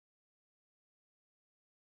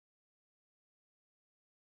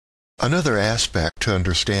Another aspect to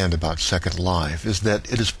understand about Second Life is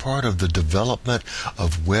that it is part of the development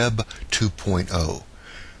of Web 2.0,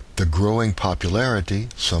 the growing popularity,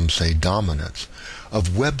 some say dominance, of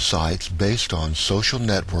websites based on social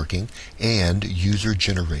networking and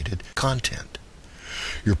user-generated content.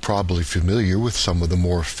 You're probably familiar with some of the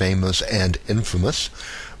more famous and infamous,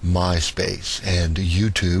 MySpace and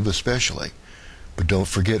YouTube especially. But don't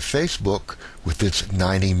forget Facebook with its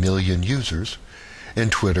 90 million users,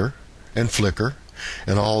 and Twitter, and Flickr,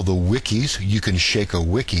 and all the wikis you can shake a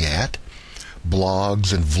wiki at,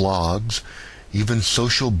 blogs and vlogs, even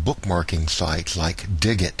social bookmarking sites like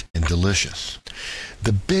Digit and Delicious.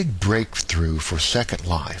 The big breakthrough for Second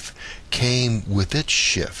Life came with its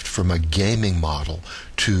shift from a gaming model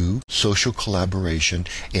to social collaboration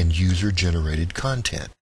and user-generated content.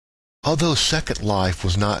 Although Second Life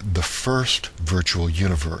was not the first virtual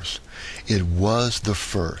universe, it was the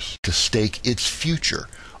first to stake its future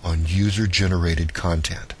on user-generated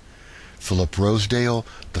content. Philip Rosedale,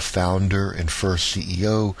 the founder and first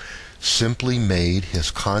CEO, simply made his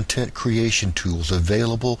content creation tools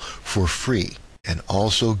available for free and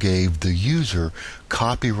also gave the user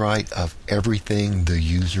copyright of everything the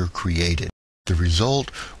user created. The result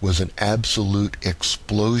was an absolute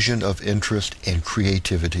explosion of interest and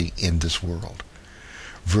creativity in this world.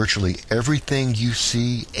 Virtually everything you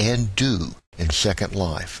see and do in Second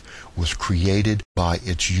Life was created by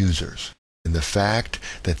its users. And the fact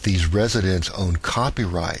that these residents own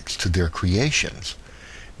copyrights to their creations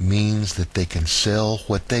means that they can sell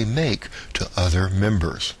what they make to other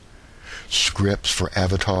members. Scripts for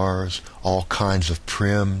avatars, all kinds of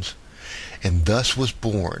prims, and thus was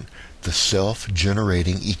born the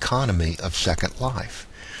self-generating economy of Second Life,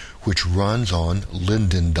 which runs on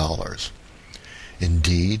Linden dollars.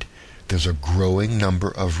 Indeed, there's a growing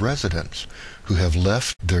number of residents who have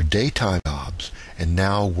left their daytime jobs and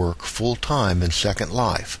now work full-time in Second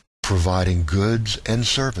Life, providing goods and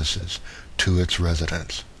services to its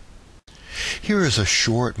residents. Here is a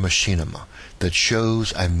short machinima that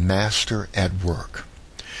shows a master at work,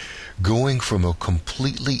 going from a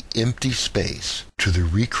completely empty space to the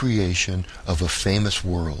recreation of a famous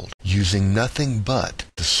world, using nothing but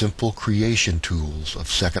the simple creation tools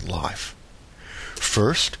of Second Life.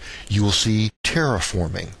 First, you will see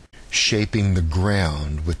terraforming, shaping the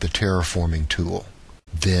ground with the terraforming tool.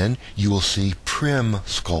 Then you will see prim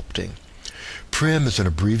sculpting. Prim is an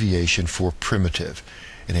abbreviation for primitive,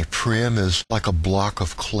 and a prim is like a block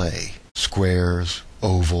of clay. Squares,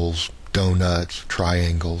 ovals, donuts,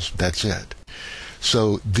 triangles, that's it.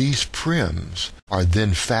 So these prims are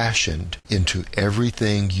then fashioned into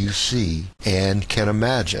everything you see and can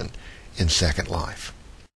imagine in Second Life.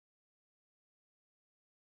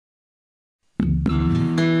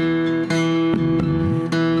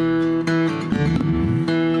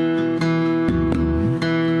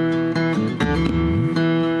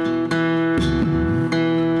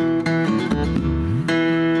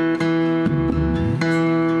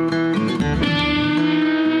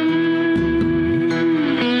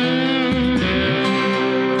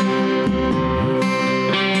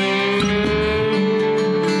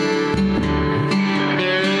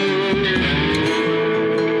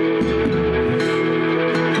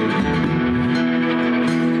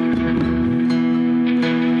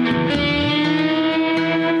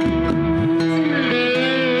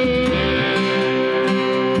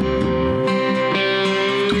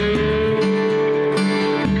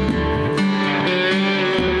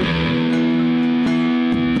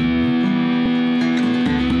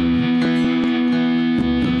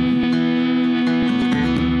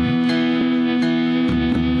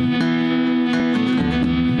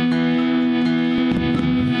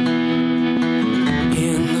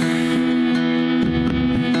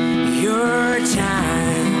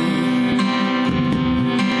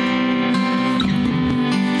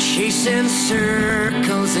 Chasing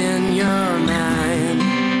circles in your mind.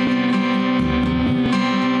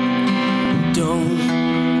 Don't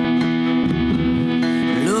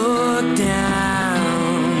look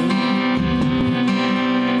down.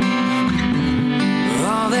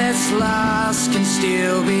 All that's lost can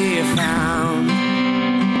still be found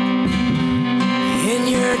in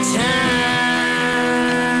your time.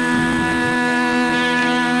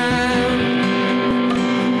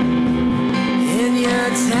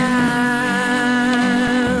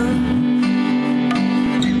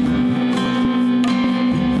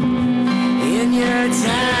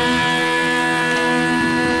 Time.